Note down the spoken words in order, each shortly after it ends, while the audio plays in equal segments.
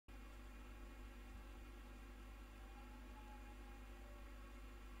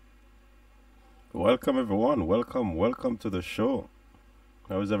Welcome everyone. Welcome to the show.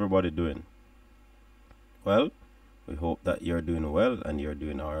 How is everybody doing? Well, we hope that you're doing well and you're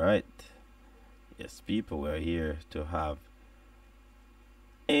doing all right. Yes, people, we're here to have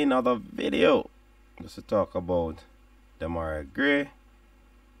another video just to talk about Demarai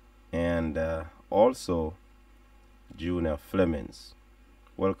and also Junior Flemmings.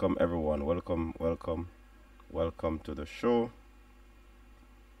 Welcome everyone. Welcome to the show.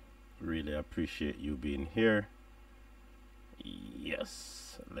 Really appreciate you being here.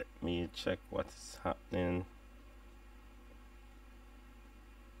 Yes, let me check what's happening.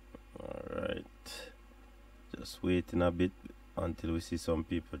 Alright, just waiting a bit until we see some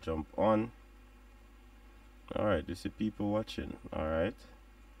people jump on. Alright, you see people watching. Alright.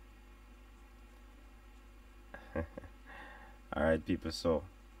 Alright, people, so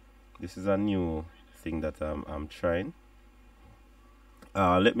this is a new thing that I'm trying.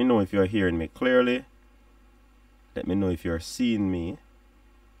 Let me know if you're hearing me clearly. Let me know if you're seeing me.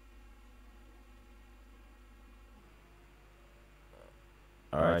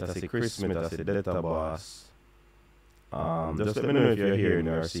 Alright, I see Chris Smith, I see Delta Boss. Just let me know if you're hearing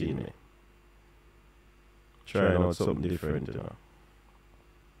me or seeing me. Trying out something different, you know.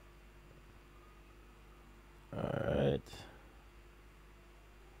 Alright.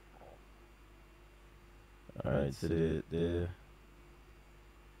 Alright, so the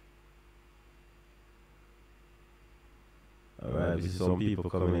alright, we see some people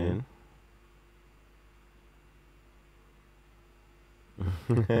coming in.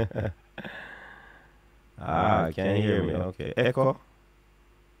 Can't hear me. Okay. Echo.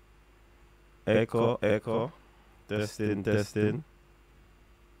 Testing.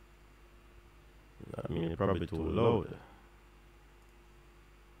 I mean, probably too loud.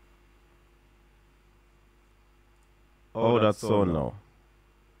 Oh, that's so now.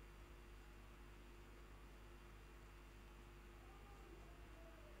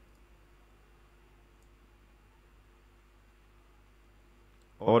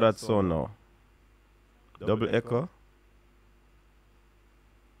 Oh, that's so now. Double echo.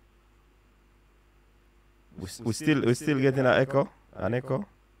 We still getting an echo. An echo.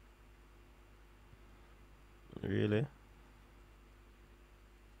 Really?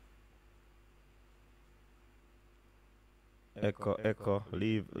 Echo.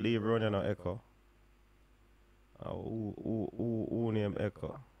 Leave running on echo. Who name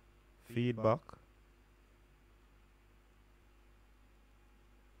echo? Feedback.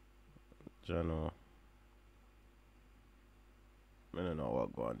 Jano. I don't know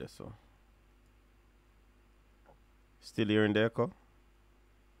what go on there, so. Still hearing the echo?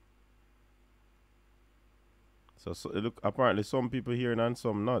 So look, apparently some people hearing and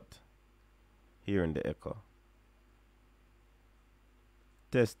some not hearing the echo.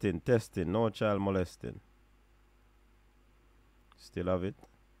 Testing, no child molesting. Still have it?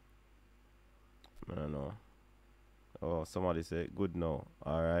 I don't know. Oh, somebody say good now.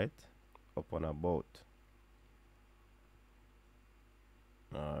 Alright. Up on a boat.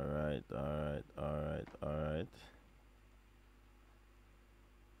 Alright.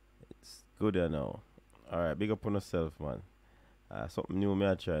 It's good now. Alright, big up on yourself, man. Something new me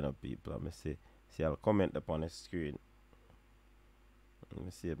I trying up, people. Let me see. I'll comment up on the screen. Let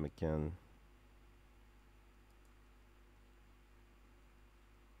me see if I can.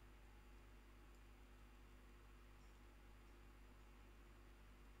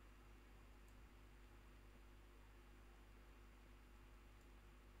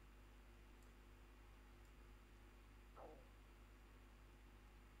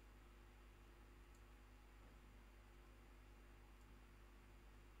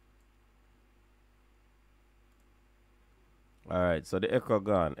 Alright, so the echo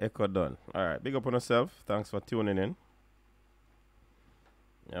gone. Echo done. Alright, big up on yourself. Thanks for tuning in.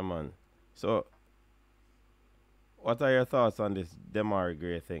 Yeah, man. So, what are your thoughts on this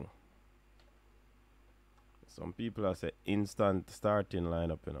Demarai thing? Some people are saying instant starting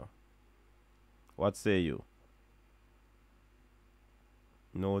lineup, you know. What say you?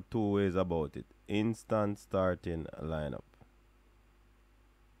 No two ways about it. Instant starting lineup.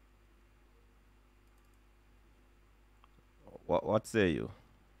 What say you?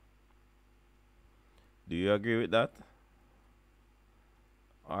 Do you agree with that?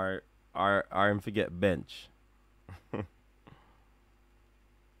 Or him forget bench?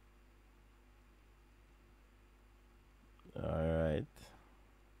 Alright.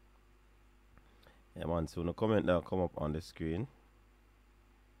 Yeah, man, so no comment that come up on the screen.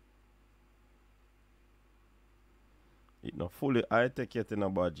 It not fully I take it in a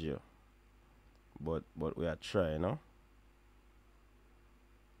budget. But we are trying, no?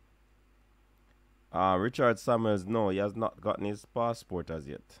 Richard Samuels, no, he has not gotten his passport as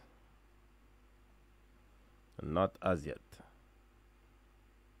yet. Not as yet.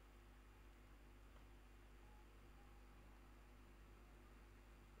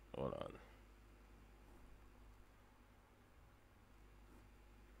 Hold on.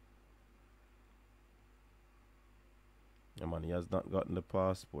 Yeah, man, he has not gotten the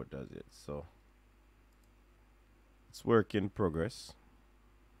passport as yet, so it's work in progress.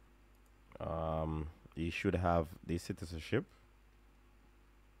 He should have the citizenship.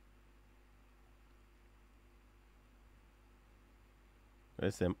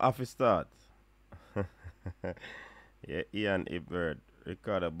 Listen, office start. Yeah, Ian Ibert,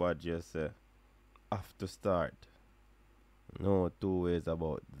 Ricardo Badger say, have to start. No two ways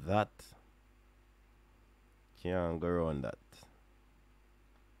about that. Can't go around that.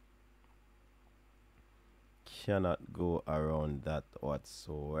 Cannot go around that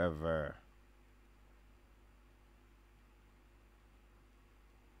whatsoever.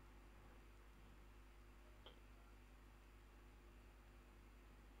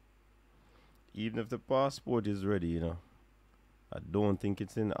 Even if the passport is ready, I don't think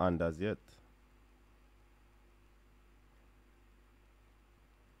it's in hand as yet.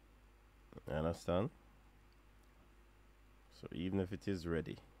 You understand? So even if it is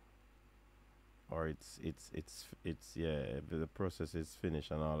ready, or it's yeah, the process is finished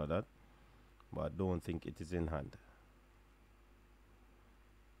and all of that, but I don't think it is in hand.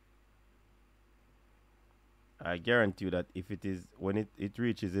 I guarantee you that if it is when it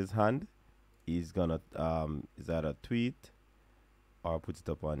reaches his hand, he's gonna is either tweet or put it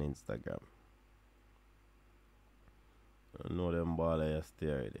up on Instagram. I know them baller stay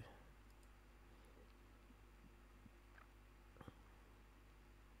already.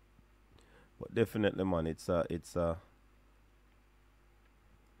 But definitely, man, it's a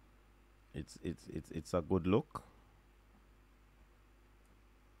good look.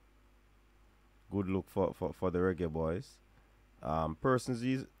 Good look for the Reggae Boyz.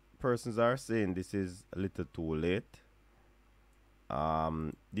 Persons are saying this is a little too late.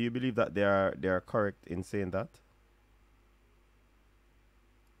 Do you believe that they are correct in saying that?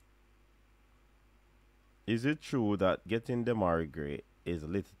 Is it true that getting Demarai Gray is a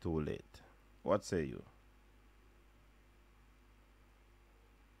little too late? What say you?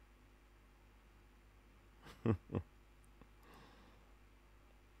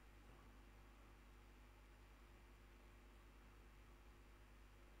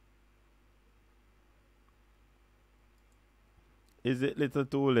 Is it little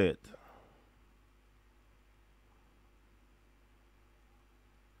too late?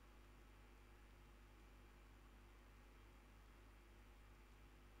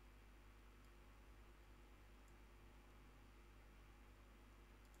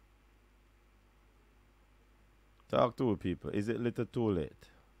 Talk to people. Is it little too late?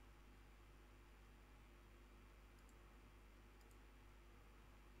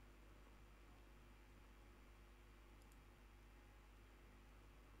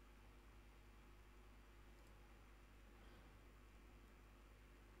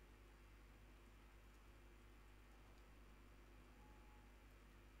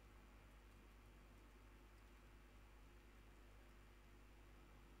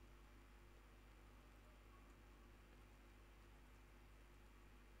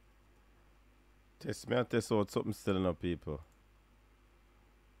 Test me and test out something still enough people.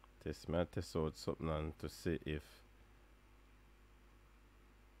 Test me and test out something and to see if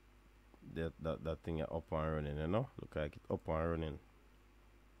that thing is up and running. Look like it up and running.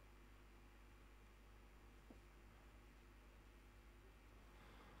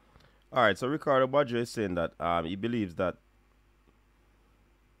 Alright, so Ricardo Badger is saying that he believes that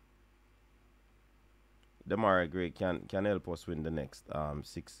Demarai Gray can help us win the next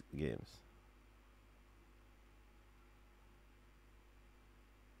 6 games.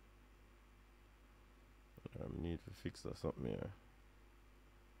 Need to fix that something here.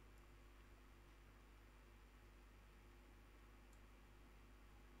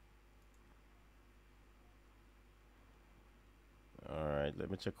 Alright,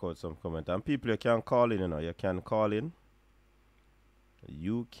 let me check out some comment. And people, you can call in, You can call in.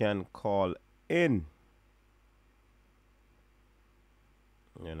 You can call in.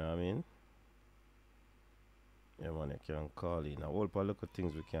 You know what I mean? Yeah, man, you can call in. A whole lot of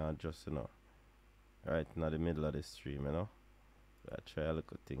things we can adjust, Right in the middle of the stream, I try a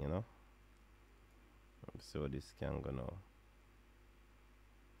little thing, Let me see what this can go now.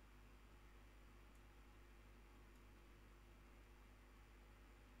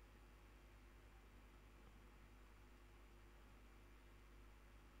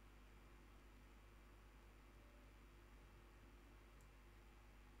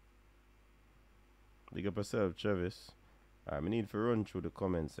 Big up yourself, Travis. Alright, we need to run through the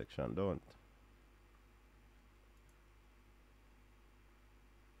comment section, don't?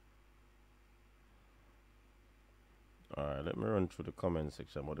 Alright, let me run through the comment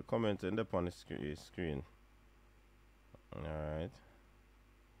section. But the comment end up on the screen. Alright.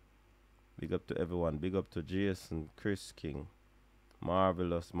 Big up to everyone. Big up to Jason, Chris King,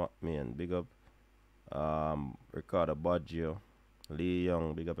 Marvelous McMahon. Big up Ricardo Baggio, Lee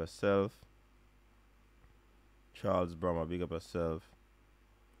Young. Big up yourself. Charles Brummer. Big up yourself.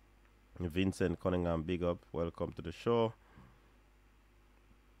 Vincent Cunningham. Big up. Welcome to the show.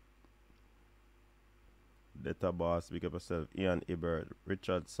 Data Boss. Big up yourself. Ian Ibert.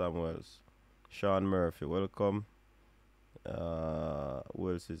 Richard Samuels. Sean Murphy. Welcome.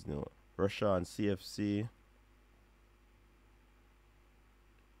 Who else is new? Rashawn CFC.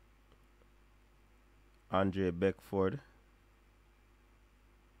 Andre Beckford.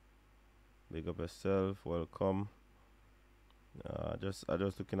 Big up yourself. Welcome. I just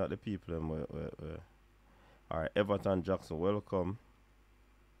looking at the people. Alright, Everton Jackson. Welcome.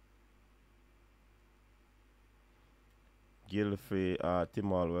 Gilfrey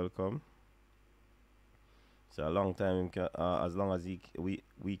Timal. Welcome. So a long time, as long as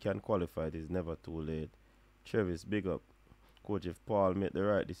we can qualify, it is never too late. Travis, big up. Coach, if Paul make the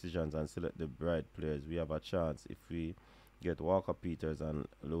right decisions and select the right players, we have a chance. If we get Walker Peters and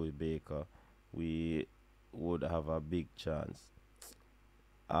Louis Baker, we would have a big chance.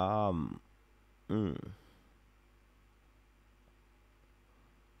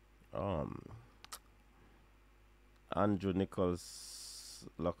 Andrew Nicholas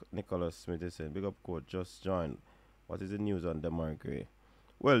Smith is saying, big up coach, just joined. What is the news on Demarai?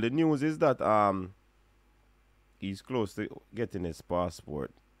 Well, the news is that he's close to getting his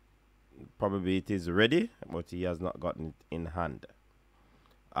passport. Probably it is ready, but he has not gotten it in hand.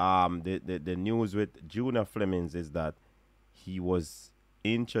 The news with Junior Flemmings is that he was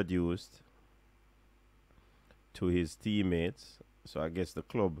introduced to his teammates, so I guess the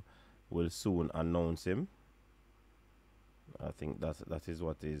club will soon announce him. I think that is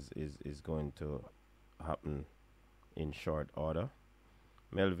what is going to happen in short order.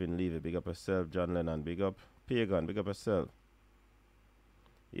 Melvin Levy, big up yourself. John Lennon, big up. Pagan, big up yourself.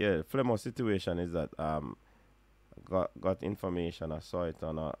 Yeah, the Flemo situation is that got information. I saw it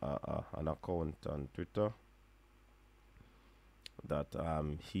on an account on Twitter that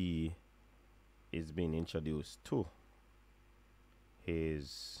he is being introduced to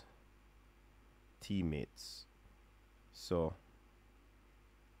his teammates. So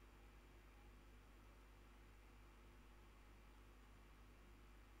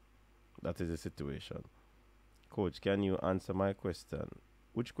that is the situation. Coach, can you answer my question?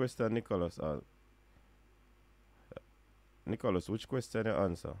 Which question, Nicholas? Nicholas, which question you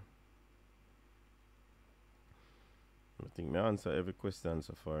answer? I think I answer every question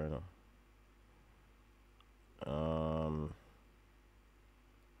so far, you know.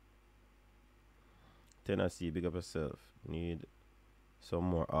 Tennessee, big up yourself. Need some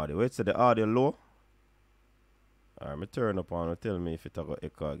more audio. Wait, so the audio low? Alright, me turn up on it. Tell me if it got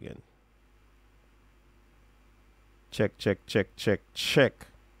echo again. Check.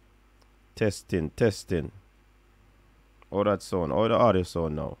 Testing. How that sound? How the audio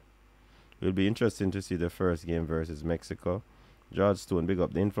sound now? It will be interesting to see the first game versus Mexico. George Stone, big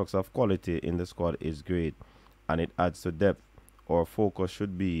up. The influx of quality in the squad is great, and it adds to depth. Our focus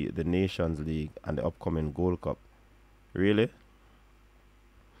should be the Nations League and the upcoming Gold Cup. Really?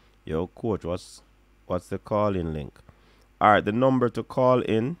 Yo, coach, what's the call-in link? Alright, the number to call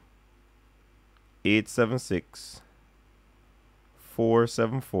in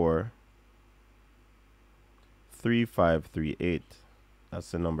 876-474-3538.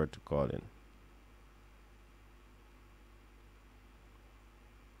 That's the number to call in.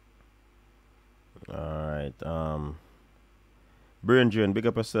 Alright, Brain big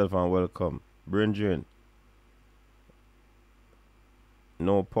up yourself and welcome. Brain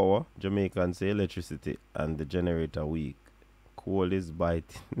no power, Jamaicans say electricity, and the generator weak. Coal is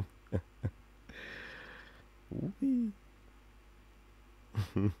biting.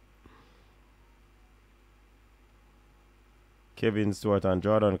 Kevin Stewart and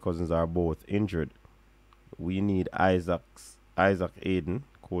Jordan Cousins are both injured. We need Isaac Aiden.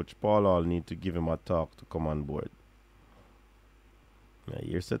 Coach Paul all need to give him a talk to come on board. Yeah,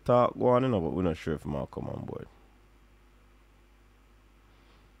 here's the talk going on, but we're not sure if he'll come on board.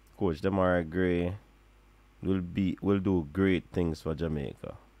 Coach Demarai Gray will do great things for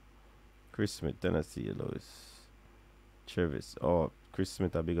Jamaica. Chris Smith, Tennessee, Louis. Travis. Oh, Chris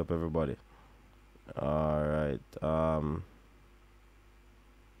Smith, I big up everybody. Alright.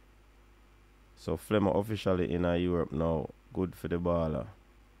 So Flemmings officially in Europe now. Good for the baller.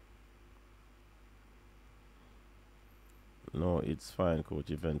 No, it's fine, coach,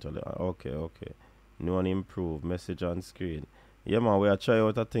 eventually. Okay, okay. No one improve. Message on screen. Yeah, man, we are try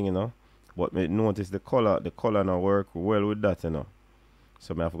out a thing, you know. But me notice the color now work well with that, you know.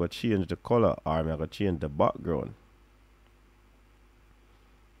 So me have to change the color or me have to change the background.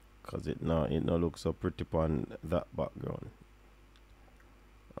 Cause it no look so pretty on that background.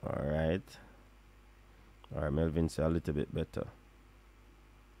 Alright. Alright, Melvin say a little bit better.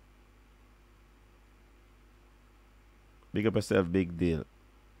 Big up yourself, big deal.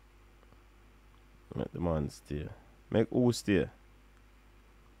 Make the man stay. Make who stay?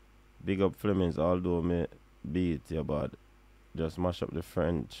 Big up Flemmings, although me beat you bad. Just mash up the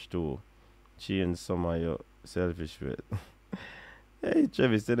French too. Change some of your selfish with. Hey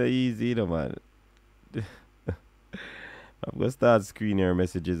Travis, it's not easy, you know, man. I'm gonna start screening your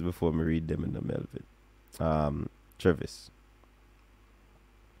messages before me read them in the Melvin. Travis.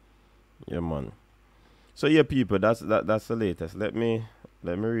 Yeah, man. So yeah, people, that's the latest. Let me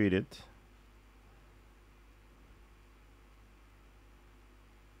read it.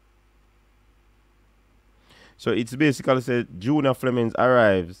 So it's basically said Junior Flemmings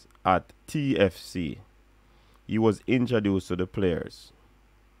arrives at TFC. He was introduced to the players.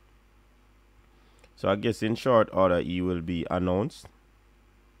 So I guess in short order he will be announced.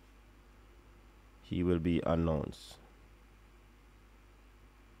 He will be announced.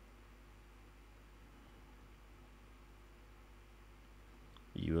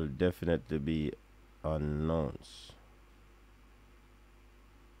 He will definitely be announced.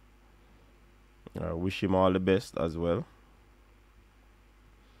 I wish him all the best as well.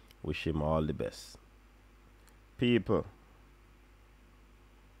 Wish him all the best. People.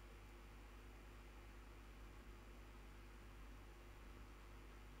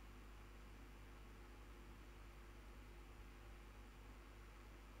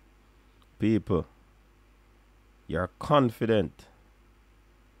 People. You're confident.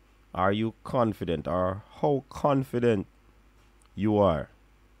 Are you confident, or how confident you are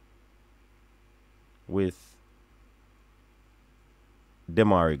with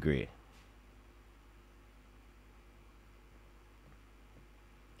Demarai Gray?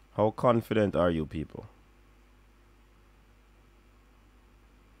 How confident are you, people?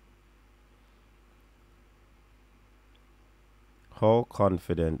 How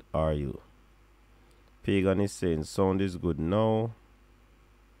confident are you? Pagan is saying sound is good now.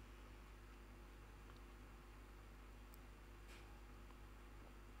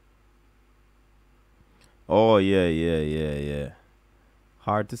 Oh, yeah.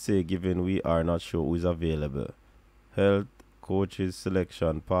 Hard to say given we are not sure who is available. Health, coaches,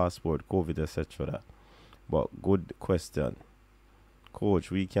 selection, passport, COVID, etc. But good question.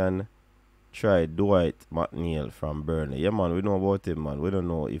 Coach, we can try Dwight McNeil from Burnley. Yeah, man, we know about him, man. We don't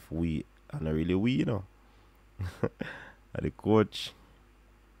know if we, and really we, you know. And the coach,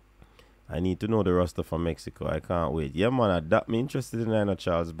 I need to know the roster from Mexico. I can't wait. Yeah, man, that me interested in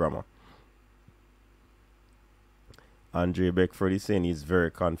Charles Brahma. Andre Beckford is saying he's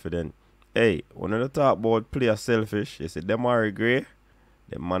very confident. Hey, when you talk about player selfish, you say Demarai Gray,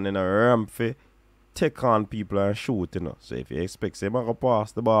 the man in a ramp for take on people and shoot, you know. So if you expect him to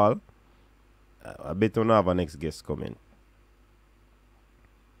pass the ball, I bet you have a next guest coming.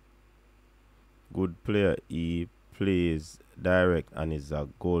 Good player. He plays direct and is a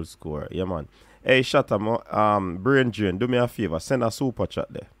goal scorer. Yeah, man. Hey, Shatta, Brain Drain, do me a favor. Send a super chat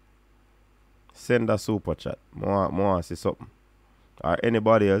there. Send a super chat. More see something. Or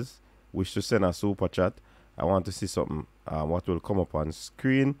anybody else wish to send a super chat. I want to see something. What will come up on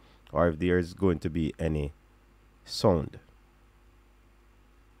screen, or if there is going to be any sound.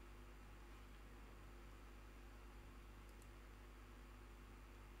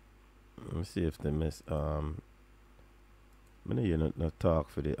 Let me see if the I'm gonna hear not talk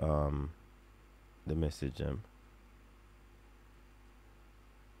for the message. I'm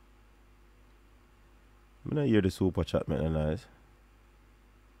gonna hear the super chat, man. Nice.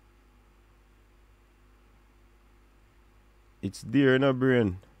 It's there in our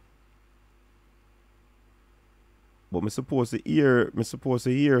brain. But me supposed to hear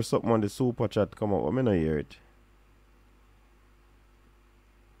something on the super chat come up. I'm gonna hear it.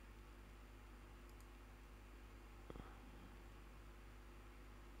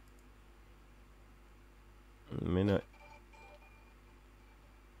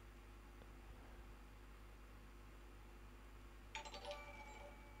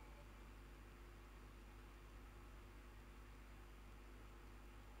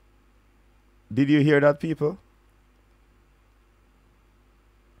 Did you hear that, people?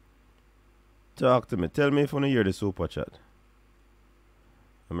 Talk to me. Tell me if you want to hear the super chat.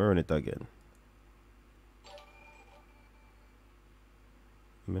 I'm run it again.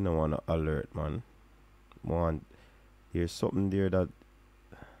 I don't want to alert, man. There's something there that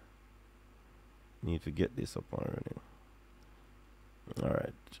need to get this up and running.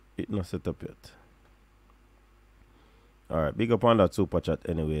 Alright. It not set up yet. Alright, big up on that super chat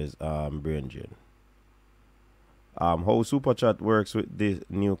anyways, Brain Jane. How super chat works with this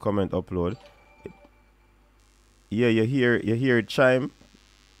new comment upload. Yeah, you hear it chime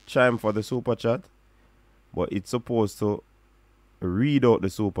for the super chat, but it's supposed to read out the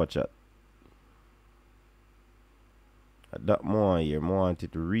super chat. That more here, more want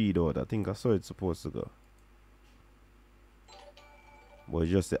it to read out. I think I saw it's supposed to go. But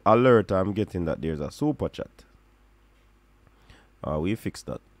it's just the alert I'm getting that there's a super chat. We fixed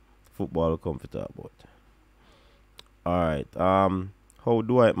that. Football will come to talk about. Alright. How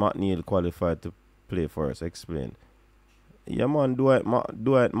Dwight McNeil qualified to play for us? Explain. Yeah, man, Dwight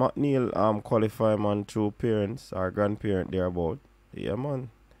McNeil qualify, man, through parents or grandparent thereabout. Yeah,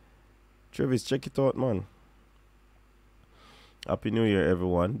 man. Travis, check it out, man. Happy New Year,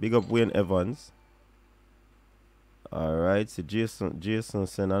 everyone. Big up Wayne Evans. Alright, so Jason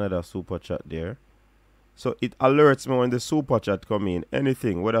sent another super chat there. So it alerts me when the super chat come in.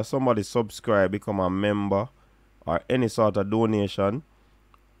 Anything, whether somebody subscribe, become a member, or any sort of donation,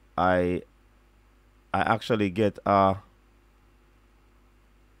 I actually get a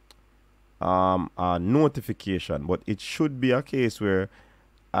notification. But it should be a case where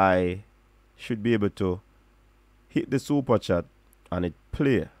I should be able to hit the super chat and it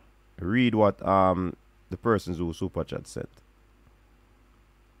play, read what the persons who super chat sent.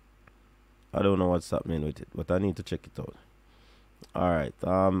 I don't know what's happening with it, but I need to check it out. Alright,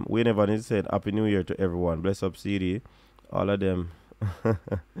 Wayne Evans said Happy New Year to everyone. Bless up CD. All of them.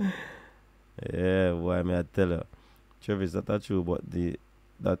 Yeah, boy, may I tell you. Travis, that's true, but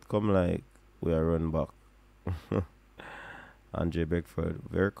that come like we are run back. Andre Beckford,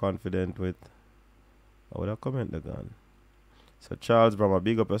 very confident with. I would have comment again. So Charles Brahma,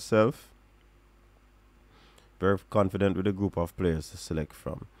 big up yourself. Very confident with a group of players to select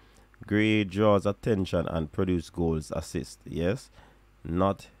from. Gray draws attention and produce goals, assist. Yes,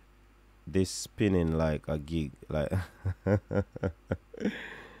 not this spinning like a gig. Like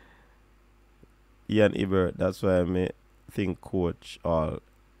Ian Ibert. That's why I may think coach all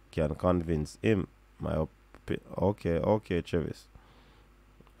can convince him. Okay, Travis.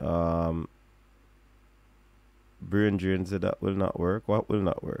 Brain Drain said that will not work. What will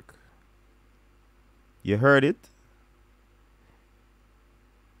not work? You heard it?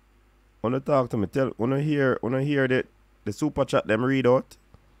 Wanna talk to me? Wanna hear the super chat them read out?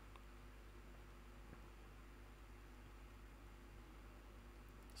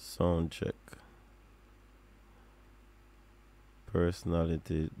 Sound check.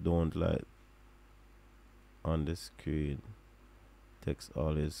 Personality don't like on the screen. Text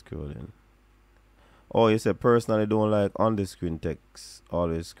always scrolling. Oh, you said personally don't like on the screen text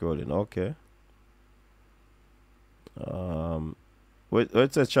always scrolling. Okay. What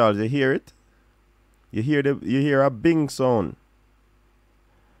it says, Charles? You hear it? You hear a bing sound.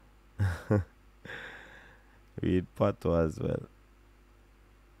 Read Pato as well.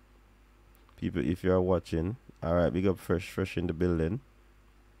 People, if you are watching, alright, big up fresh in the building.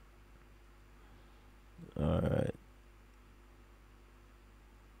 Alright.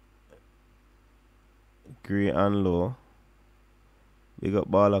 Gray and low. Big up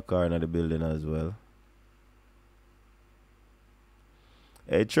Balakar in the building as well.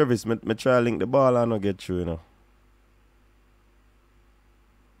 Hey Travis, me try link the ball and not get through, you know.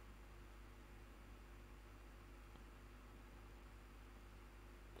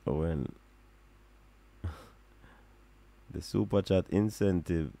 When the super chat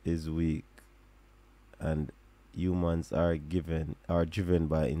incentive is weak and humans are driven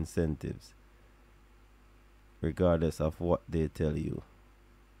by incentives regardless of what they tell you.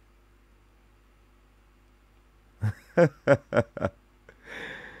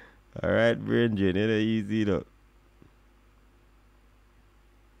 Alright, Brain Drain, it ain't easy though.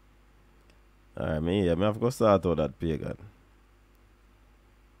 Alright, me have to go start out that pagan.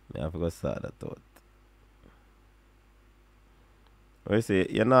 I have to go start that out. What you say?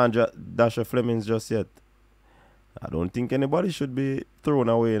 You're not dash of Flemmings just yet. I don't think anybody should be thrown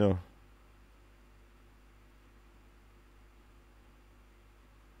away, you know.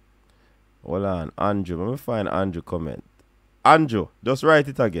 Hold on, Andrew. Let me find Andrew comment. Andrew, just write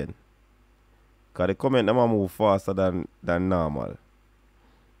it again. Because the comment them move faster than normal.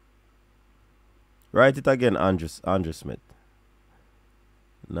 Write it again, Andrew Smith.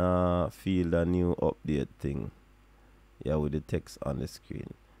 Nah, feel the new update thing. Yeah, with the text on the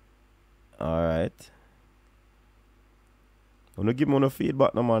screen. Alright. I'm gonna give me no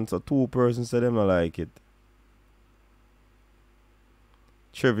feedback, no man. So 2 persons say them not like it.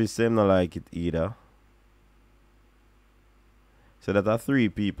 Travis say them not like it either. So that are 3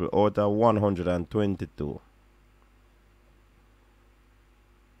 people out of 122.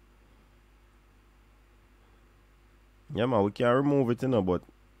 Yeah, man, we can remove it, you know, but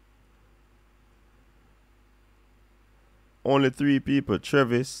only 3 people.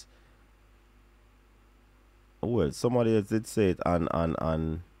 Travis. Well, somebody else did say it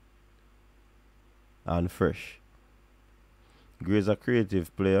and Fresh. Gray's a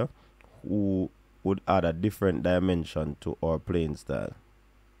creative player who would add a different dimension to our playing style.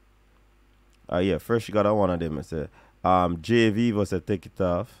 Yeah, Fresh got a one of them. I say, JV was a take it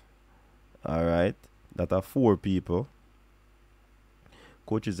off. Alright. That are 4 people.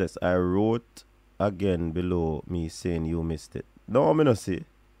 Coaches says, I wrote again below me saying you missed it. No, me no see.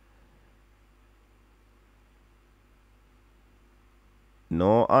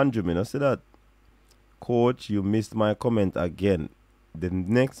 No, Andrew, me no see that. Coach, you missed my comment again. The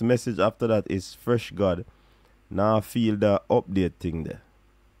next message after that is Fresh God. Now I feel the update thing there.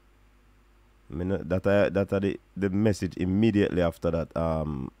 I mean, that are the message immediately after that,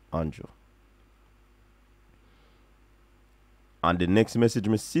 Andrew. And the next message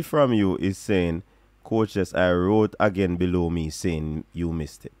me see from you is saying, Coach, yes, I wrote again below me saying you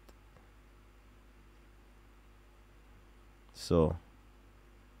missed it. So.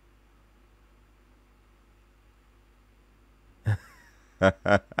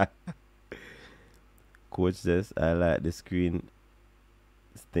 Coach says, I like the screen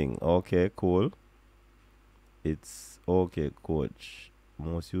thing. Okay, cool. It's okay, Coach.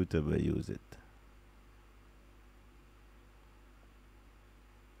 Most suitable use it.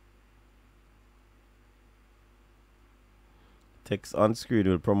 Text on screen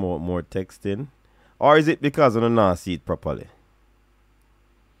will promote more texting. Or is it because I don't know see it properly?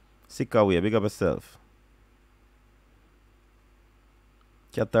 Sick away, big up yourself.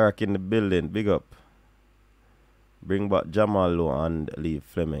 Cataract in the building, big up. Bring back Jamal and leave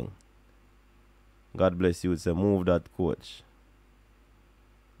Flemming. God bless you. Say move that, Coach.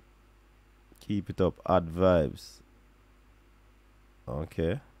 Keep it up. Add vibes.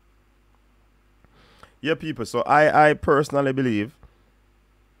 Okay. Yeah, people. So I personally believe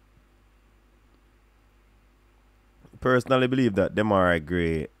that Demarai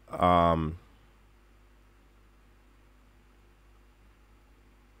Gray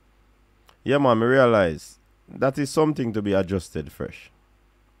yeah, man, I realize that is something to be adjusted fresh.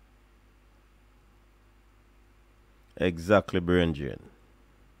 Exactly, Brandrian.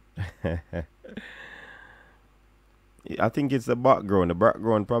 I think it's the background. The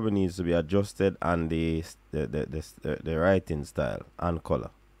background probably needs to be adjusted, and the writing style and color.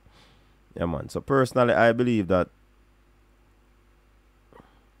 Yeah, man. So personally, I believe that.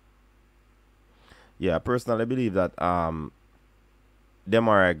 Yeah, personally, I believe that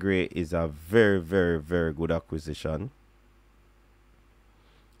Demarai Gray is a very, very, very good acquisition.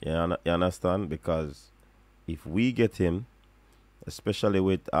 You understand? Because if we get him, especially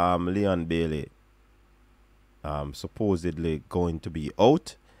with Leon Bailey supposedly going to be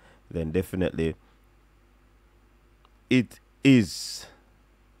out, then definitely it is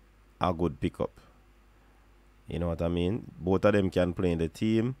a good pickup. You know what I mean? Both of them can play in the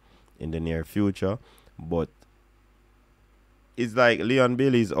team in the near future, but it's like Leon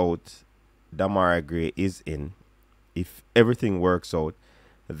Bailey is out, Demarai Gray is in. If everything works out,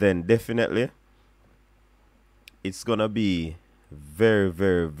 then definitely it's gonna be very,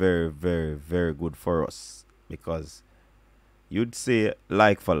 very, very, very, very good for us, because you'd say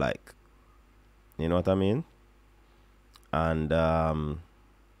like for like. You know what I mean? And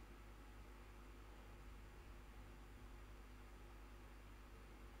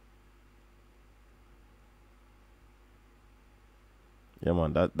yeah,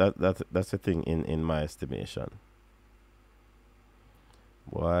 man, that's the thing in my estimation.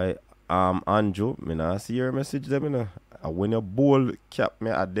 Why Andrew, me nah see your message them, you know. When you bold cap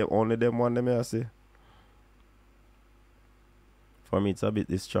me at them, only them one them I see. For me it's a bit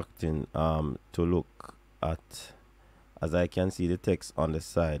distracting to look at, as I can see the text on the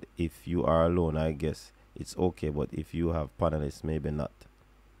side. If you are alone, I guess it's okay, but if you have panelists, maybe not.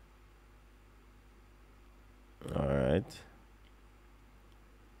 Alright.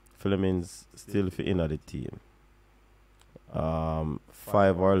 Flemmings still fit in at the team.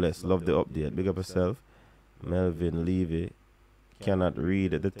 5 or less. Love the update. Big up yourself. Melvin Levy cannot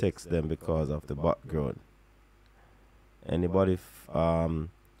read the text then because of the background. Anybody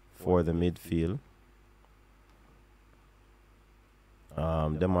for the midfield.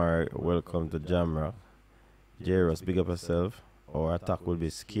 Demarai, welcome to Jamrock. Jairus, big up yourself. Our attack will be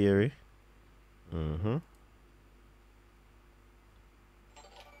scary. Mm-hmm.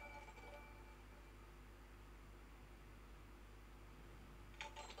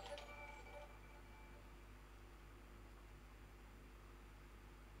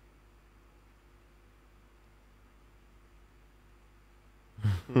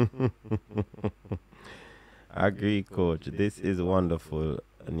 Agree, coach. This is wonderful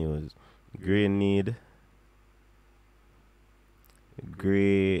news. Gray need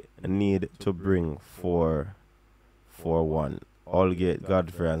to bring 4-4-1. Allgate,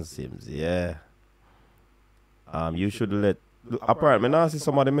 Godfrey and Sims. Yeah. You should let. Apparently, now I see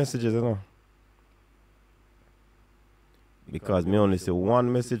some of the messages, because me only see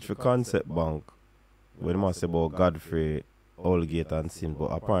one message for Concept Bank when I say about Godfrey, Allgate and Sims. But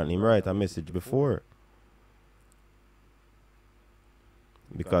apparently, him write a message before.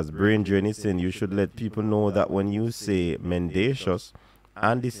 Because Brain Drain is saying you should let people know that when you say mendacious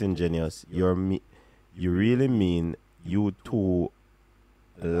and disingenuous, you really mean you two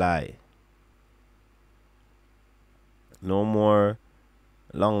lie. No more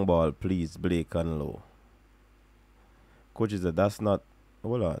long ball, please, Blake and Low. Coach said that's not,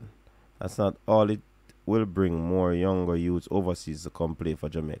 hold on, that's not all it will bring more younger youths overseas to come play for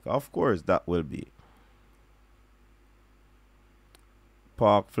Jamaica. Of course, that will be.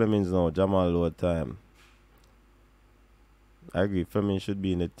 Park Flemmings now, Jamal low time. I agree, Flemmings should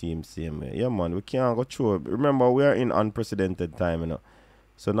be in the team same way. Yeah, man, we can't go through. Remember, we are in unprecedented time,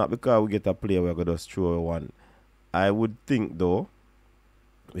 So not because we get a player, we're going to just throw one. I would think, though,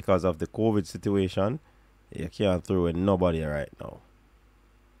 because of the COVID situation, you can't throw in nobody right now.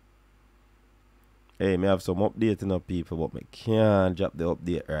 Hey, me have some updating people, but me can't drop the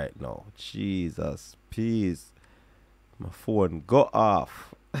update right now. Jesus, please. My phone got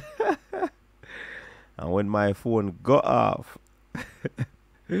off. And when my phone got off,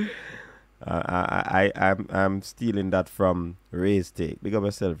 I'm stealing that from Race Take. Big up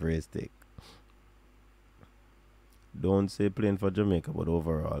yourself, Race Take. Don't say playing for Jamaica, but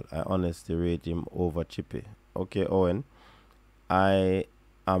overall, I honestly rate him over Chippy. Okay, Owen. I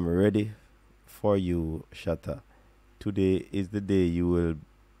am ready for you, Shatta. Today is the day you will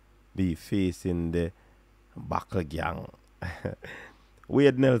be facing the Buckle Gang.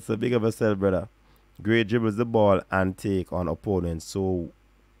 Wade Nelson, big up yourself, brother. Great dribbles the ball and take on opponents, so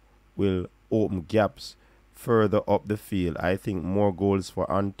will open gaps further up the field. I think more goals for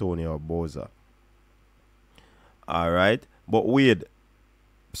Antonio Boza. Alright, but Wade,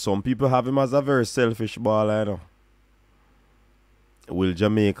 some people have him as a very selfish baller, Will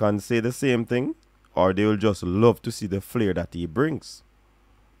Jamaicans say the same thing, or they will just love to see the flair that he brings?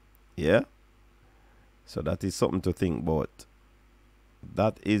 Yeah? So that is something to think about.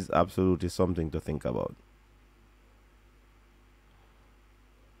 That is absolutely something to think about.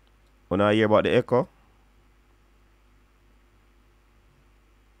 When I hear about the echo,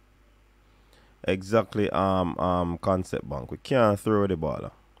 exactly, Concept Bank. We can't throw the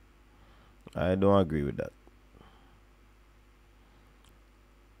ball. I don't agree with that.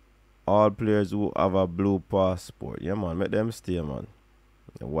 All players who have a blue passport, yeah, man, make them stay, man.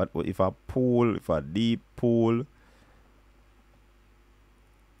 What if a pool, if a deep pool?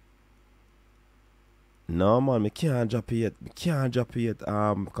 No, man, me can't drop it yet. Me can't drop it yet.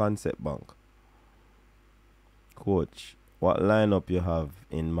 Concept Bank. Coach, what lineup you have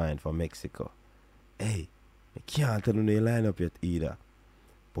in mind for Mexico? Hey, me can't tell you the lineup yet either.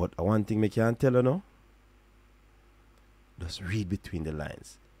 But one thing me can't tell you now, just read between the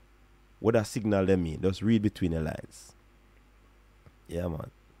lines. What that signal them mean? Just read between the lines. Yeah, man.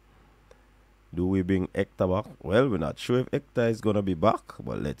 Do we bring Hector back? Well, we're not sure if Hector is going to be back,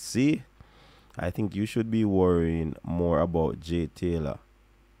 but let's see. I think you should be worrying more about Jay Taylor.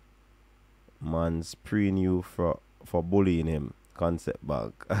 Man's preen you for bullying him. Concept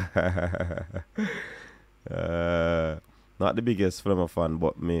Bank. Not the biggest Flemmer fan,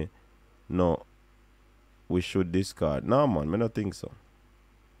 but me, no, we should discard. No, man, me not think so.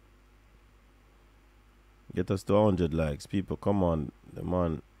 Get us to 100 likes. People, come on. The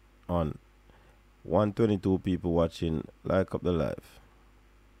man on 122 people watching. Like up the live.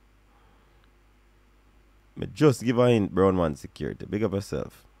 Me just give a hint, Brown Man Security. Big up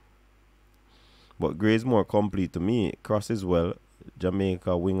yourself. But Gray's more complete to me. Crosses well.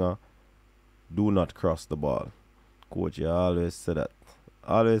 Jamaica winger. Do not cross the ball. Coach, you always say that.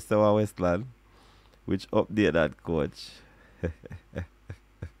 Always say what Westland. Which update that, coach?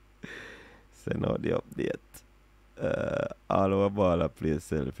 Send out the update. All our baller play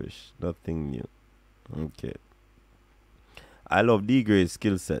selfish. Nothing new. Okay. I love D Gray's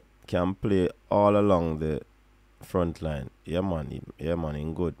skill set. Can play all along the front line. Yeah, man. Yeah, man.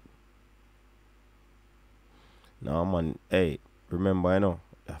 In good. Now, man. Hey, remember, you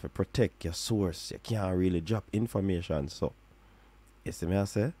have to protect your source. You can't really drop information. So, you see me, I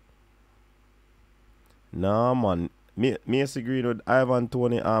say? Nah, man. Me disagree with Ivan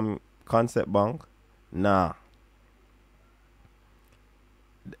Tony concept bank. Nah.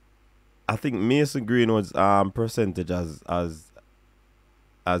 I think Mason Greenwood's percentage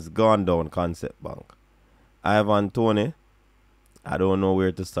has gone down concept bank. Ivan Tony, I don't know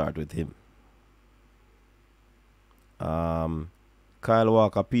where to start with him. Kyle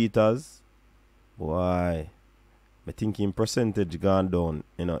Walker Peters, why? I think him percentage gone down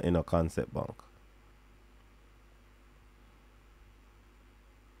in a concept bank.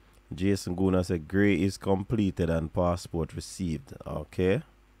 Jason Guna said Gray is completed and passport received. Okay.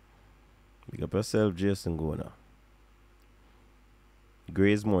 Pick up yourself, Jason Guna.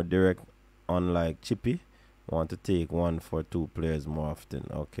 Gray is more direct, unlike Chippy. Want to take 1 for 2 players more often.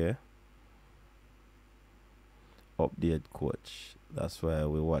 Okay. Update coach. That's why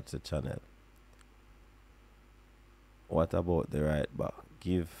we watch the channel. What about the right back?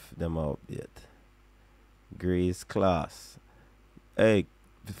 Give them an update. Gray's class. Hey,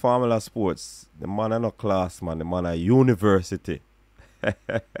 Formula Sports. The man are not class, man. The man are university.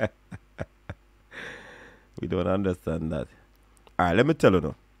 We don't understand that. Alright, let me tell you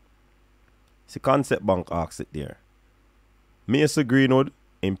now. See, Concept Bank asks it there. Mason Greenwood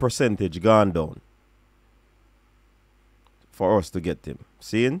in percentage gone down. For us to get him.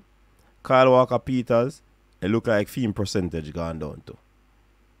 Seeing? Kyle Walker Peters, it look like film percentage gone down too.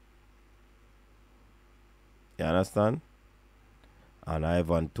 You understand? And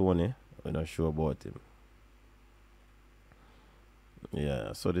Ivan Tony, we're not sure about him.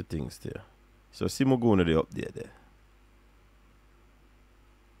 Yeah, so the things there. So see me going to the update there.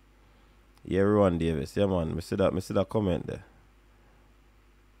 Yeah, Ron Davis. Yeah, man. I see that comment there.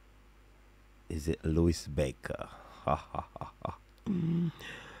 Is it Louis Baker? Ha ha ha ha.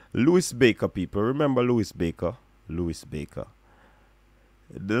 Louis Baker, people. Remember Louis Baker? Louis Baker.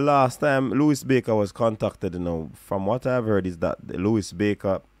 The last time Louis Baker was contacted, from what I've heard is that Louis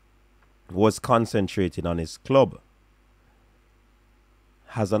Baker was concentrating on his club.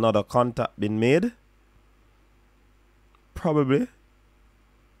 Has another contact been made? Probably.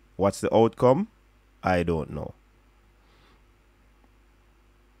 What's the outcome? I don't know.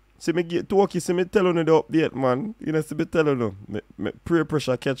 See me get talk, see me telling you the update, man. You know, see me telling you. Me peer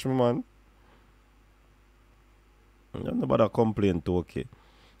pressure catch me, man. Nobody complain to okay.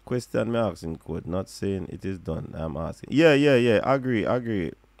 Question me asking code, not saying it is done. I'm asking. Yeah. Agree.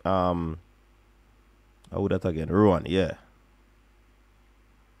 How would that again? Rowan, yeah.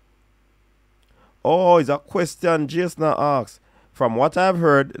 Oh, it's a question Jason asks. From what I've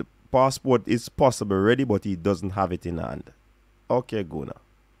heard, the passport is possible ready, but he doesn't have it in hand. Okay, Guna.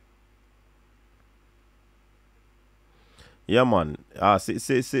 Yeah, man.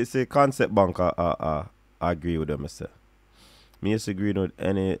 Say Concept Bank, I agree with them, sir. Me agree with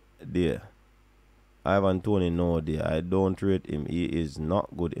any day. Ivan Tony, no day. I don't rate him. He is not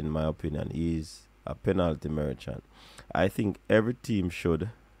good in my opinion. He is a penalty merchant. I think every team should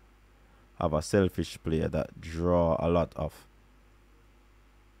have a selfish player that draw a lot of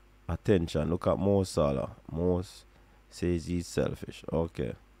attention. Look at Mo Salah. Mo says he's selfish.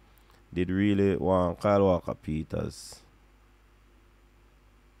 Okay. Did really want Kyle Walker Peters.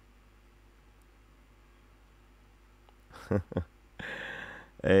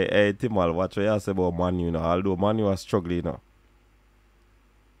 Hey, Timal, watch what you say about Manu, although Manu was struggling,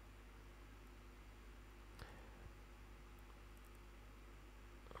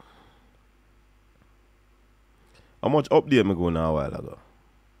 How much update me go now a while ago?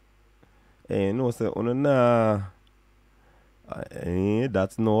 Hey, no, say, nah.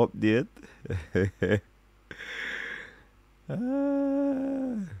 That's no update.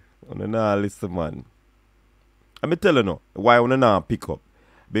 Nah, listen, man. I'm telling you why you not pick up.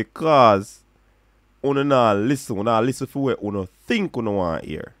 Because you not listen for what you think you want to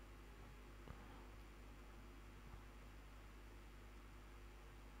hear.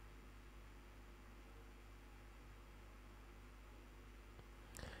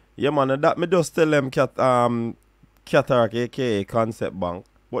 Yeah, man, that me just tell them Cataract, aka Concept Bank.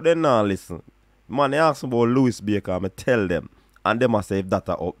 But they not listen. Man, they ask me about Louis Baker, I tell them. And them I say if that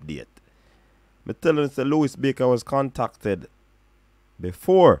a update. Me tell them say Louis Baker was contacted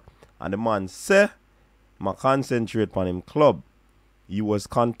before. And the man say, I concentrate on him club. He was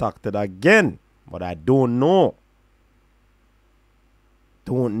contacted again. But I don't know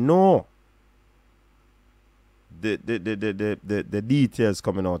don't know the details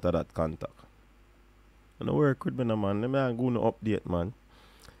coming out of that contact. And I work with me, no, man. Let me go to update, man.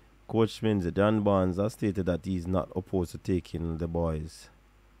 Coach Minzy, John Barnes has stated that he's not opposed to taking the boys'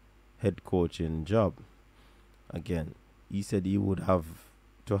 head coaching job. Again, he said he would have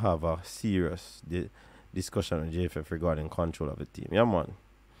to have a serious discussion with JFF regarding control of the team. Yeah, man.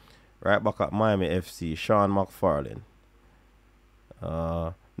 Right back at Miami FC, Sean McFarlane.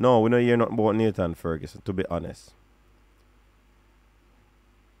 No, we don't hear nothing about Nathan Ferguson, to be honest.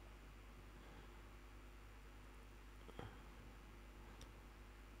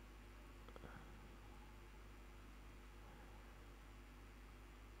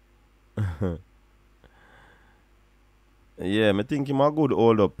 Yeah, I think him a good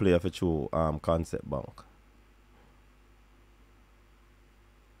hold up player for true Concept Bank.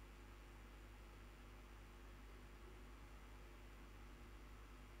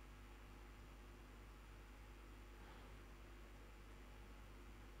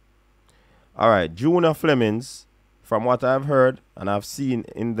 Alright, Junior Flemmings, from what I've heard and I've seen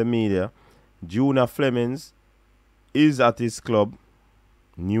in the media, Junior Flemmings is at his club,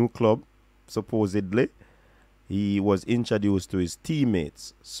 new club, supposedly. He was introduced to his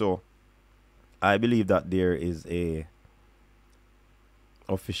teammates. So I believe that there is a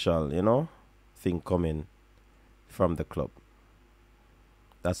official, thing coming from the club.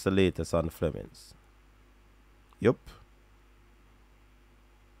 That's the latest on Flemmings. Yup.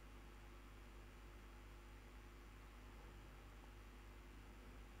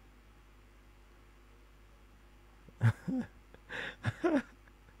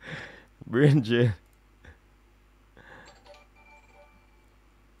 Brain drain.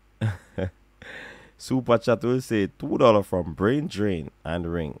 Super chat will say $2 from Brain Drain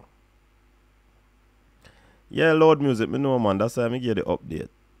and Ring. Yeah, Lord Music, me know, man. That's why I get the update.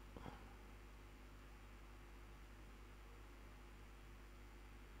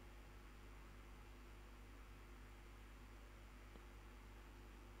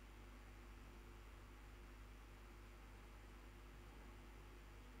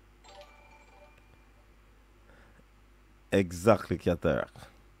 Exactly, Cataract.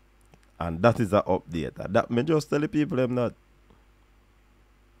 And that is an update. That me just tell the people them that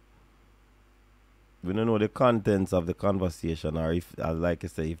we don't know the contents of the conversation, or if, as like I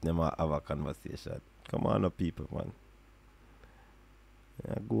say, if them have a conversation. Come on up, people, man.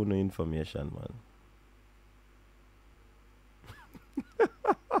 Yeah, go no information, man.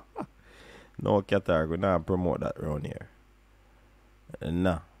 No, Qatar, we not promote that around here.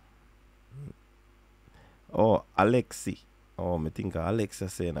 Nah. Oh, Alexi. Oh, me think Alexa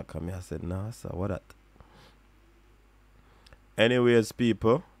saying that. Come here, I said, nah, sir, what that? Anyways,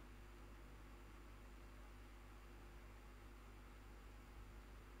 people.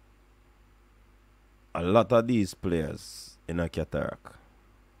 A lot of these players in a Cataract,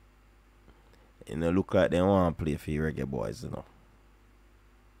 look like they want to play for Reggae Boyz,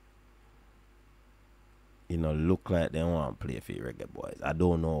 look like they want to play for Reggae Boyz. I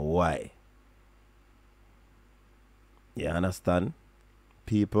don't know why. You understand?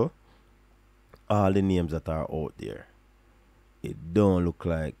 People, all the names that are out there, it don't look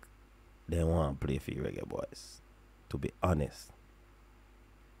like they want to play for Reggae Boyz, to be honest.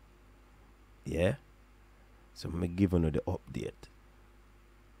 Yeah? So me giving you the update.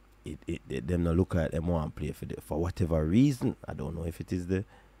 Them not look like them want to play for whatever reason. I don't know if it is the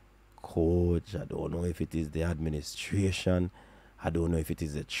coach, I don't know if it is the administration, I don't know if it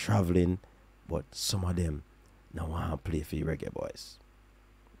is the traveling, but some of them now want to play for Reggae Boyz.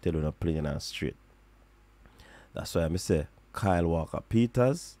 Tell you not playing on straight. That's why I say Kyle Walker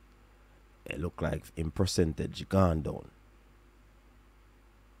Peters, it look like in percentage gone down.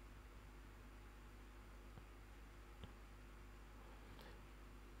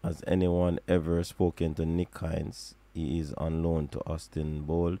 Has anyone ever spoken to Nick Hines? He is on loan to Austin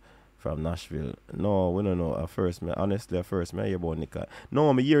Bowl from Nashville. No, we don't know. At first, I hear about Nick Hines. No,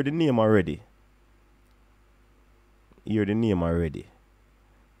 I hear the name already.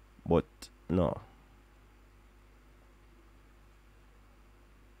 But no.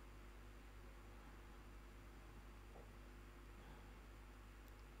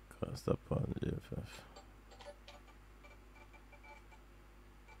 Can't stop on JFF.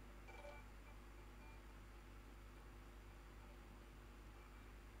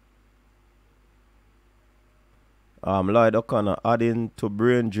 Lloyd O'Connor adding to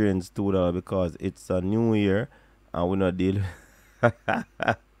brain drains $2 because it's a new year and we not deal.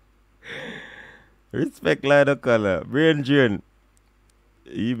 Respect Lloyd O'Connor. Brain drain.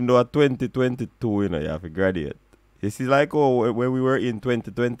 Even though at 2022, you have to graduate. This is like when we were in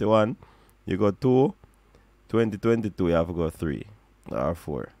 2021, you go 2. 2022, you have to go 3 or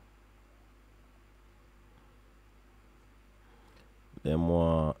 4.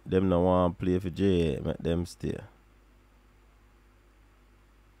 Them no want play for J, make them stay.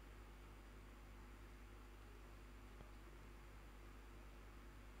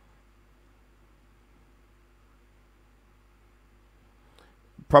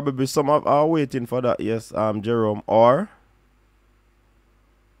 Probably some are waiting for that, yes, Jerome, or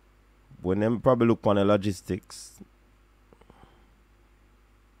when them probably look on the logistics.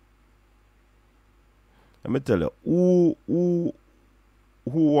 Let me tell you, who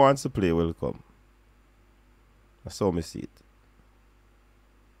wants to play welcome. That's how me see it.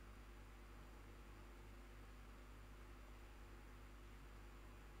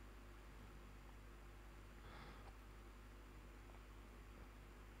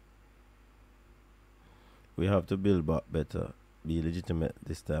 We have to build back better. Be legitimate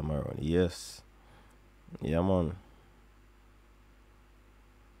this time around. Yes. Yeah, man.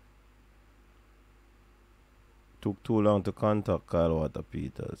 Took too long to contact Kyle Walker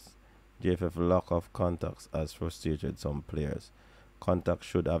Peters. JFF lack of contacts has frustrated some players. Contact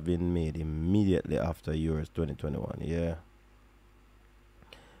should have been made immediately after Euros 2021. Yeah.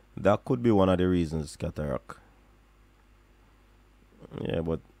 That could be one of the reasons, Cataract. Yeah,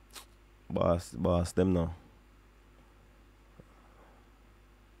 but boss them now.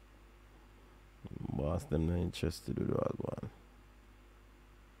 Boss them not interested to do that one.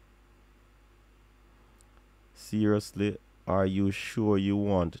 Seriously, are you sure you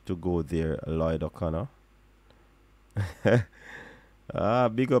want to go there, Lloyd O'Connor?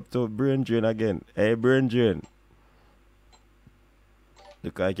 Big up to Brain Drain again. Hey, Brain Drain.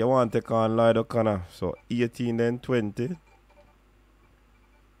 Look like you want to take on Lloyd O'Connor. So 18 then 20.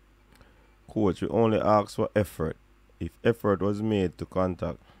 Coach, we only ask for effort. If effort was made to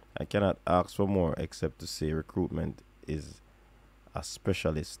contact, I cannot ask for more except to say recruitment is a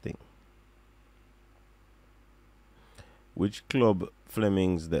specialist thing. Which club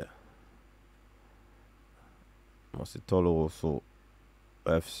Flemmings there? Must be Toulouse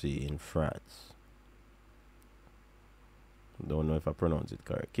FC in France. Don't know if I pronounce it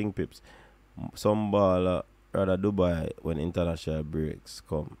correct. King Pips. Some baller rather Dubai when international breaks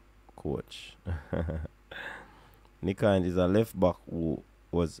come. Coach. Nikind is a left back who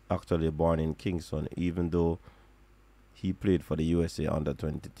was actually born in Kingston, even though he played for the USA under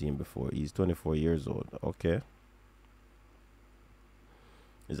 20 team before. He's 24 years old. Okay.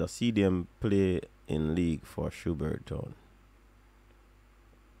 He's a CDM play in league for Schubert Town.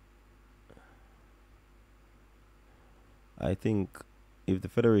 I think if the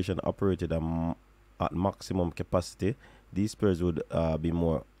federation operated at maximum capacity, these players would be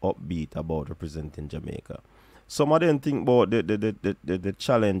more upbeat about representing Jamaica. Some of them think about the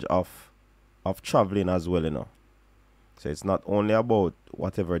challenge of traveling as well, you know. So it's not only about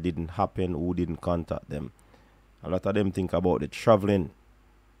whatever didn't happen, who didn't contact them. A lot of them think about the traveling.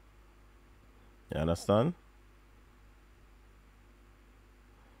 You understand?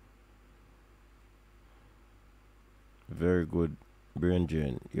 Very good, Brain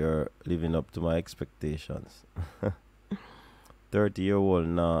Drain. You're living up to my expectations. 30-year-old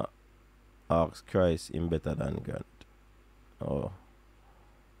now asks Christ in better than Grant. Oh.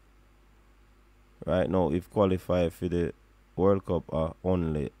 Right now, if qualified for the World Cup are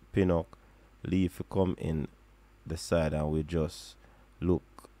only Pinnock, leave to come in the side and we just look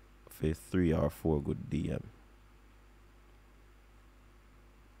for 3 or 4 good DM.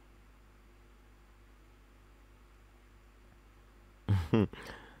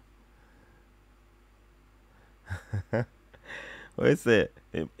 What you say?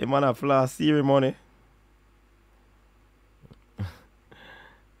 A man a floss ceremony.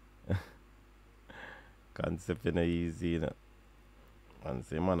 Concept in a easy, you know. And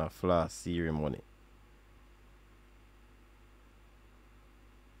say man a floss ceremony.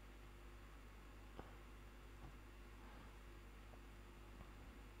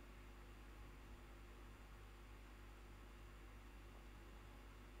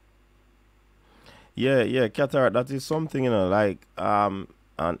 Yeah, Qatar, that is something, you know, like an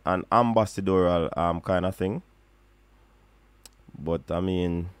ambassadorial kind of thing. But I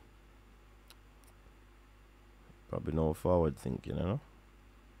mean, probably no forward thinking, you know.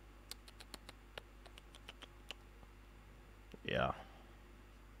 Yeah.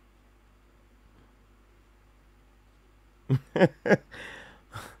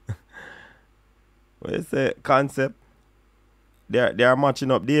 What is the concept? They are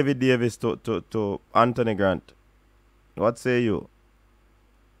matching up David Davis to Anthony Grant. What say you?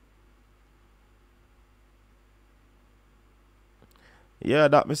 Yeah,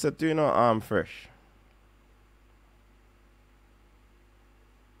 that me said to you know, I'm fresh.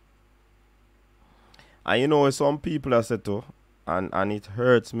 And you know, some people I said to, and it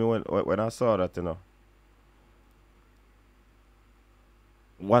hurts me when I saw that, you know.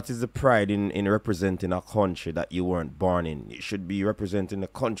 What is the pride in representing a country that you weren't born in? You should be representing the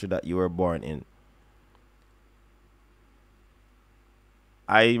country that you were born in.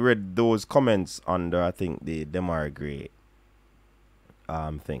 I read those comments under, I think, the Demarai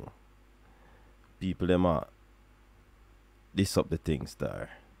thing. People them are this up the things there.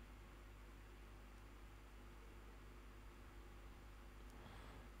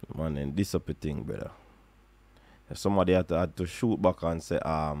 Man, and this up the thing, brother. If somebody had to shoot back and say,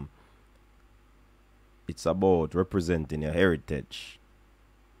 it's about representing your heritage.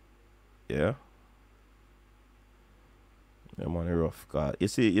 Yeah. Yeah, man, rough. Cause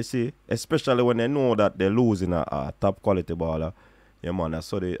you see, especially when they know that they're losing a top quality baller. Yeah, man, that's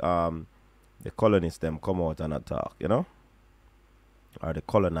so the colonists them come out and attack, you know? Or the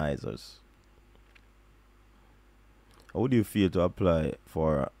colonizers. How do you feel to apply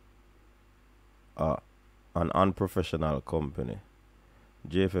for uh, an unprofessional company?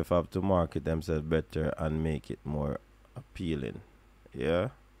 JFF have to market themselves better and make it more appealing. Yeah?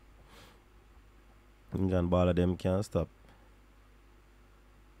 England ball of them can't stop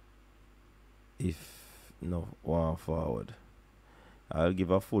if no one forward. I'll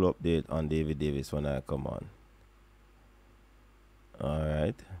give a full update on David Davis when I come on.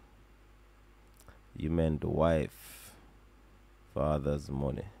 Alright. You meant wife. Father's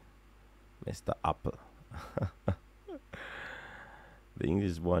money. Mr. Apple. The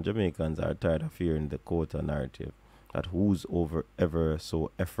English born Jamaicans are tired of hearing the quota narrative that who's over ever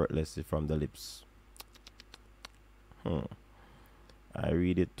so effortlessly from the lips. I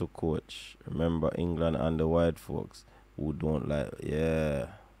read it to coach. Remember England and the white folks who don't like. Yeah.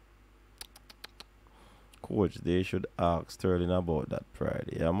 Coach, they should ask Sterling about that pride.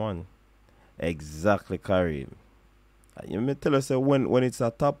 Yeah, man. Exactly, Kareem. You may tell us when it's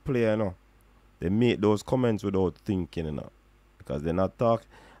a top player, you know, they make those comments without thinking, you know, because they're not talking.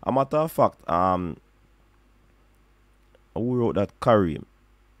 A matter of fact, who wrote that? Kareem.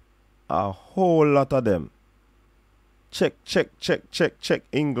 A whole lot of them. Check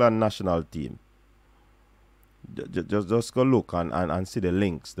England national team. Just go look and see the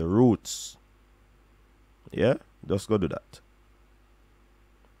links, the roots. Yeah? Just go do that.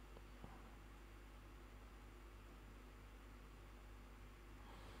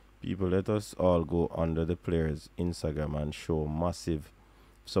 People, let us all go under the players' Instagram and show massive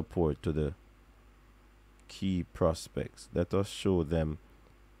support to the key prospects. Let us show them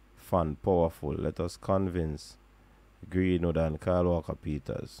fun, powerful. Let us convince Greenwood and Kyle Walker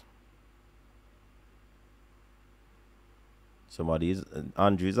Peters. Somebody is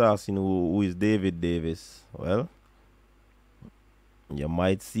Andrew is asking who is David Davis. Well, you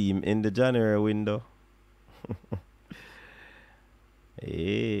might see him in the January window.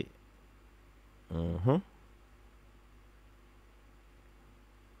 Hey.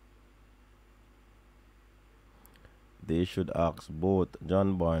 They should ask both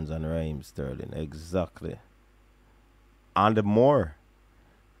John Barnes and Raheem Sterling. Exactly. And more.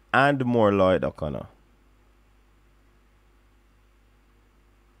 And more Lloyd O'Connor.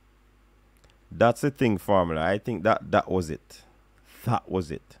 That's the thing, formula. I think that was it. That was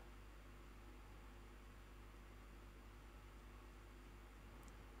it.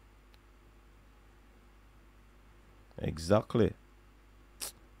 Exactly.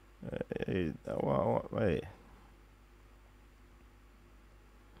 Hey.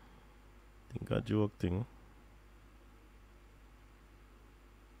 Think a joke thing.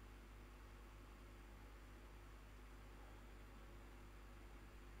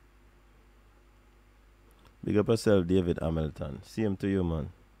 Big up yourself, David Hamilton. Same to you, man.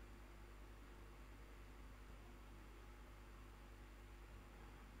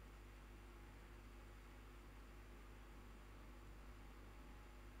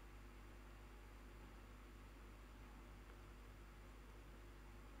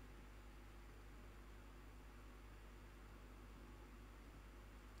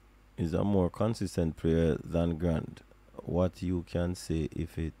 Is a more consistent player than Grant. What you can say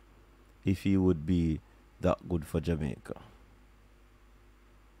if he would be that good for Jamaica?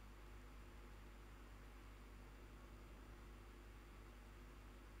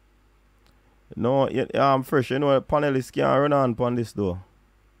 No, I'm fresh. You know, panelists can't run on upon this though.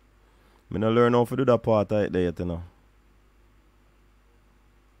 I don't learn how to do that part right there yet, you know.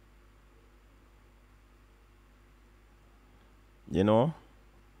 You know?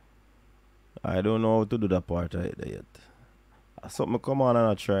 I don't know how to do that part right there yet. Something come on and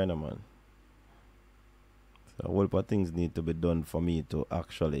I try no man. So a whole lot of things need to be done for me to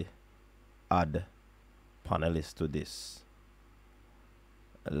actually add panelists to this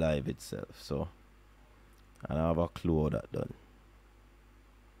live itself. So I don't have a clue how that done.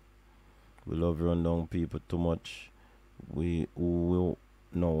 We love run down people too much. We will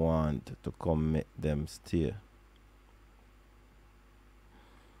no want to come make them stay.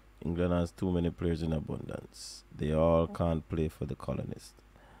 England has too many players in abundance. They all can't play for the colonists.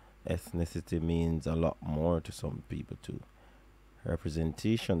 Ethnicity means a lot more to some people too.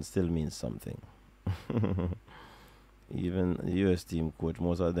 Representation still means something. Even the US team coach,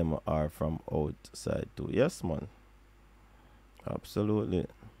 most of them are from outside too. Yes, man. Absolutely.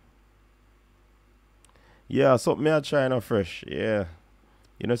 Yeah, something I try no fresh. Yeah.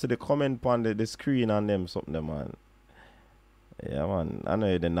 You know, so the comment on the screen on them something, man. Yeah, man. I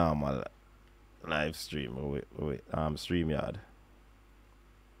know the normal live stream with StreamYard.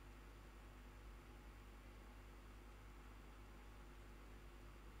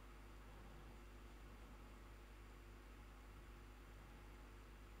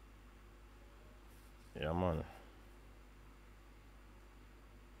 Yeah, man.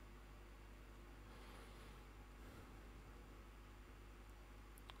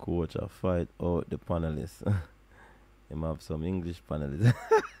 Coach, I fight out the panelists. Him have some English panelists.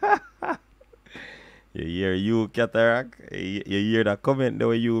 You hear you, Cataract? You hear that comment the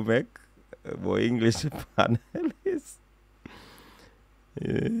way you make? About English panelists?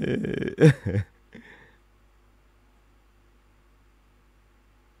 Yeah.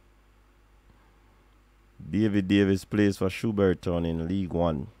 David Davis plays for Schuberton in League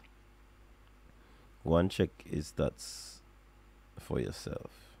One. Go and check his stats for yourself.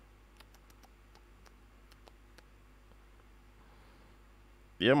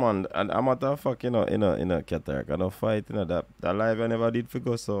 Yeah, man. And I'm at a fuck, in a Cataract. I don't fight, that live I never did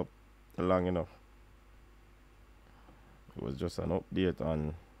figure so long enough. It was just an update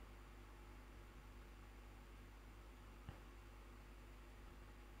on.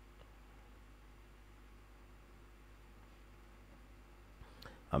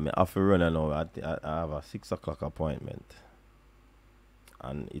 I mean, after running now, I have a 6 o'clock appointment.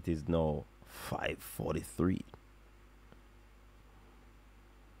 And it is now 5:43.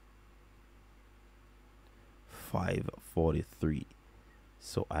 5:43.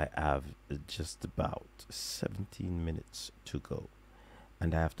 So I have just about 17 minutes to go.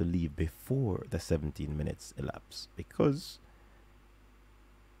 And I have to leave before the 17 minutes elapse because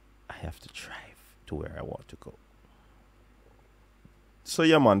I have to drive to where I want to go. So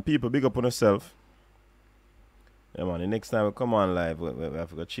yeah, man, people, big up on yourself. Yeah, man, the next time we come on live, we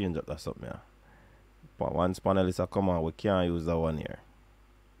have to change up that something, yeah. But once panelists come on, we can't use that one here.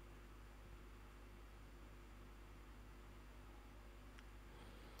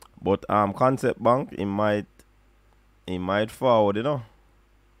 But Concept Bank, he might forward, The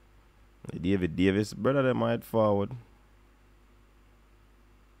David Davis brother, they might forward.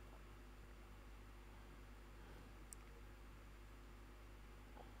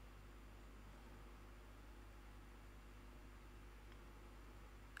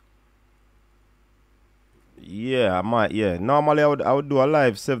 Yeah, I might. Yeah, normally I would do a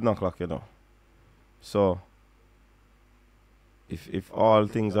live 7 o'clock. So if all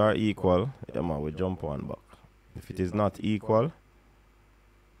things are equal, yeah, man, we jump on back. If it is not equal,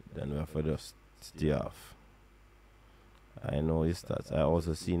 then we have to just stay off. I know his stats. I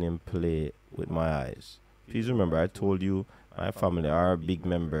also seen him play with my eyes. Please remember, I told you my family are big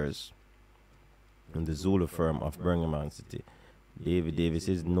members in the Zulu firm of Birmingham City. David Davis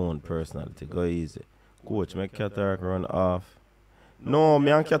is known personality. Go easy. Coach, make Cataract run off. No, me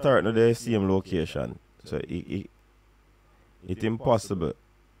and Cataract no the same location. So it's impossible.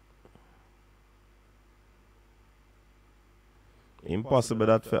 Impossible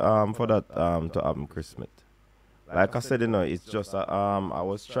that for that to happen Christmas. Like I said, it's just I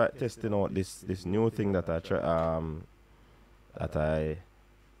was testing out this new thing that I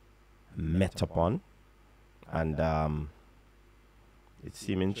met upon, and it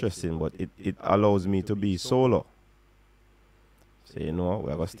seemed interesting, but it allows me to be solo. So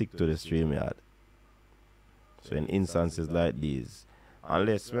we're gonna stick to the StreamYard. So in instances like these,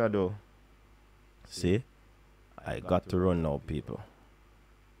 unless we do, see, I got to run now, people.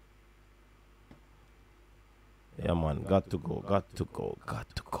 Yeah, man, got to go. I get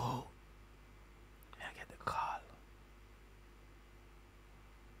the call.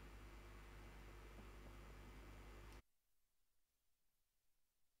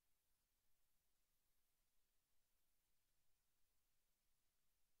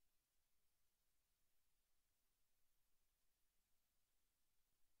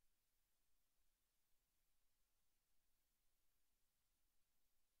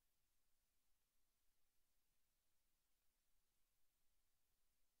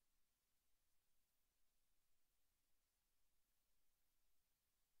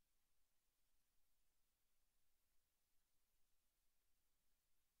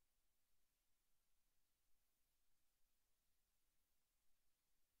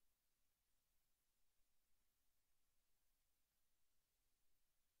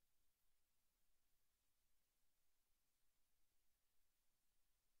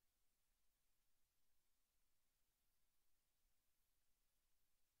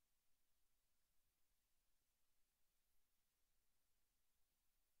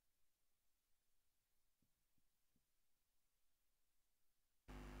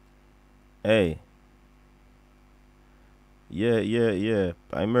 Hey. Yeah, yeah, yeah.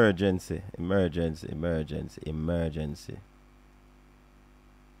 Emergency. Emergency. Emergency. Emergency.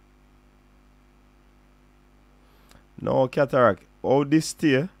 No, Cataract. All this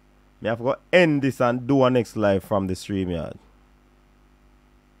stay. Me have to end this and do a next live from the stream yard.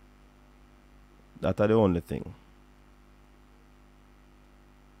 That's the only thing.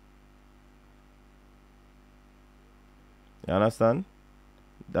 You understand?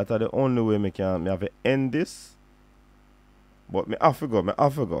 That's the only way me have to end this. But me have to go. Me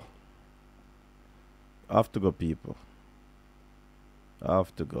have to go. I have to go, people. I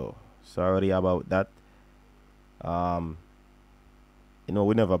have to go. Sorry about that. You know,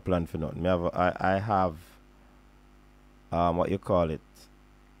 we never planned for nothing. I have what you call it,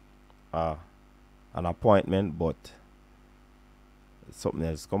 an appointment, but something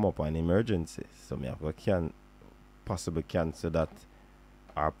else come up, an emergency, so me have to possibly cancel that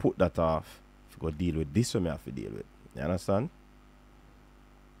or put that off to go deal with this one me have to deal with. You understand?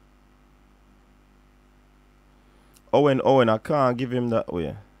 Owen, I can't give him that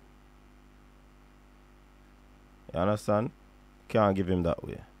way. You understand? Can't give him that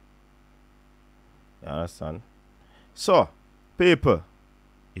way. You understand? So, people,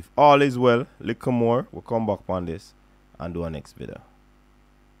 if all is well, little more, we'll come back on this and do our next video.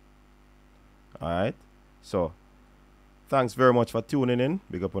 Alright? So, thanks very much for tuning in.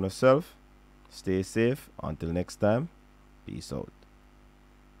 Big up on yourself. Stay safe. Until next time, peace out.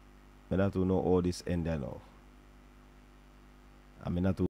 I not to know all this end now. I mean not to